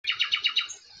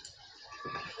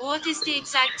What is the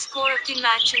exact score of the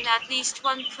match and at least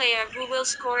one player who will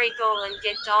score a goal and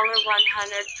get $100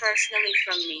 personally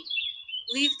from me?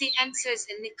 Leave the answers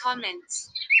in the comments.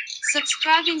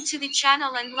 Subscribing to the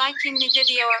channel and liking the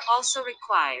video are also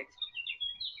required.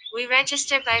 We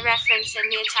register by reference in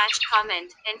the attached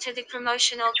comment, enter the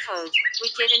promotional code, we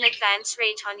get an advance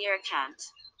rate on your account.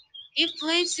 If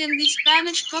place in the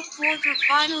Spanish Cup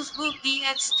quarterfinals will be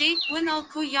at stake when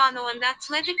Alcoyano and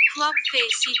Athletic Club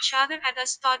face each other at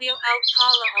Estadio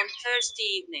Alcala on Thursday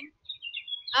evening.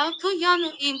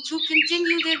 Alcoyano aim to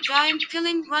continue their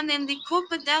giant-killing run in the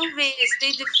Copa del Rey as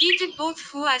they defeated both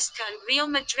Huesca and Real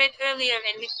Madrid earlier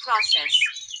in the process.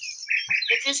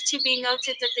 It is to be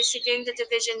noted that the Segunda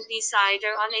Division B side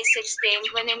are on a six-game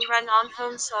winning run on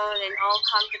home soil in all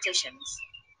competitions.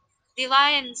 The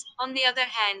Lions, on the other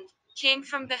hand, came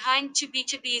from behind to beat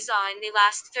Ibiza in the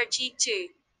last 32.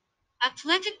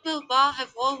 Athletic Bilbao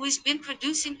have always been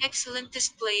producing excellent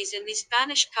displays in the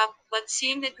Spanish Cup, but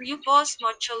seeing that new boss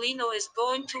Marcelino is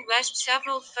going to rest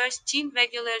several first-team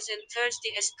regulars in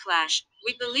Thursday's clash,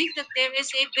 we believe that there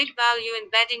is a big value in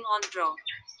betting on draw.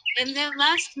 In their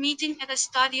last meeting at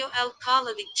Estadio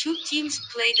Alcala, the two teams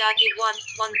played at a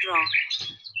 1-1 draw.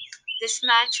 This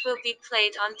match will be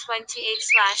played on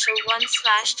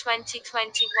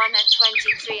 28/01/2021 at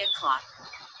 23 o'clock.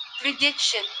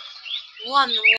 Prediction 1-1.